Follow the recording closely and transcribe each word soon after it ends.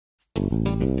Hi,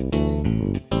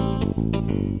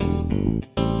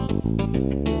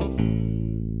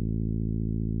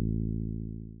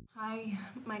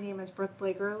 my name is Brooke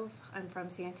B. I'm from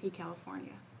Santee,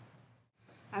 California.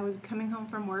 I was coming home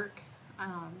from work.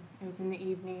 It was in the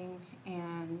evening,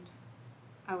 and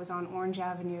I was on Orange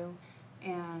Avenue,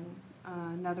 and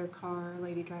another car, a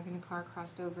lady driving a car,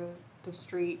 crossed over the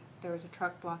street. There was a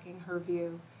truck blocking her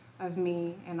view of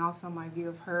me and also my view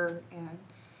of her, and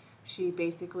she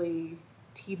basically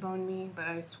T-boned me, but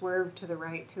I swerved to the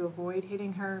right to avoid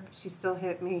hitting her, but she still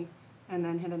hit me and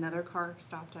then hit another car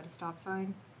stopped at a stop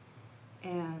sign.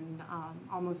 And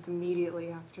almost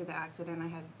immediately after the accident I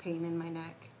had pain in my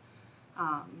neck.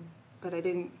 But I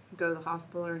didn't go to the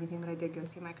hospital or anything, but I did go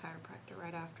see my chiropractor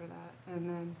right after that. And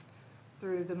then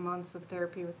through the months of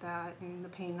therapy with that and the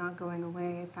pain not going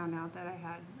away, I found out that I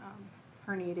had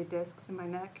herniated discs in my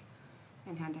neck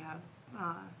and had to have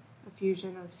a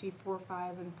fusion of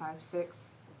C4-5 and 5-6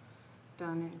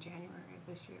 done in January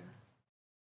of this year.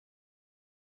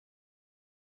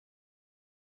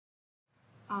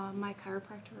 My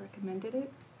chiropractor recommended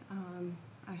it.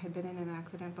 I had been in an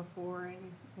accident before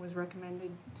and was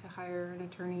recommended to hire an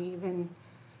attorney even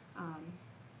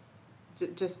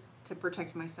just to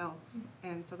protect myself,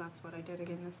 and so that's what I did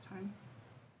again this time.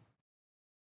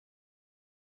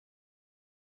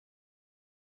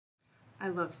 I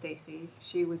love Stacey.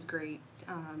 She was great.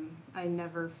 I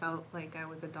never felt like I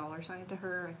was a dollar sign to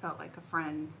her. I felt like a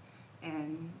friend,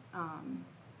 and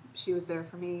she was there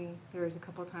for me. There was a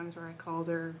couple of times where I called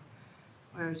her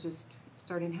where I was just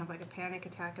starting to have like a panic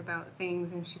attack about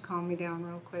things, and she calmed me down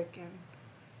real quick,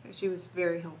 and she was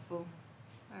very helpful.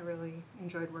 I really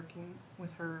enjoyed working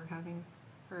with her, having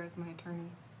her as my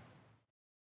attorney.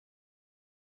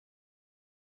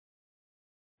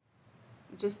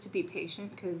 Just to be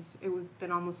patient, because it was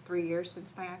been almost 3 years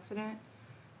since my accident,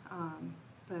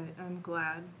 but I'm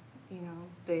glad, you know,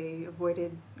 they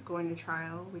avoided going to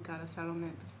trial. We got a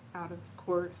settlement out of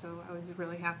court, so I was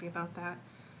really happy about that.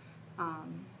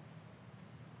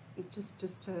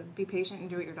 Just to be patient and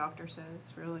do what your doctor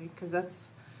says, really, because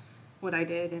that's what I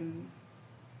did, and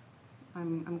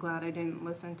I'm glad I didn't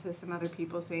listen to some other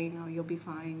people saying, oh, you'll be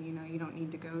fine, you know, you don't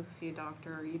need to go see a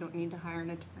doctor, or you don't need to hire an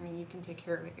attorney, you can take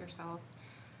care of it yourself.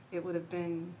 It would have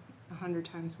been 100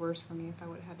 times worse for me if I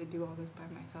would have had to do all this by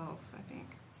myself, I think.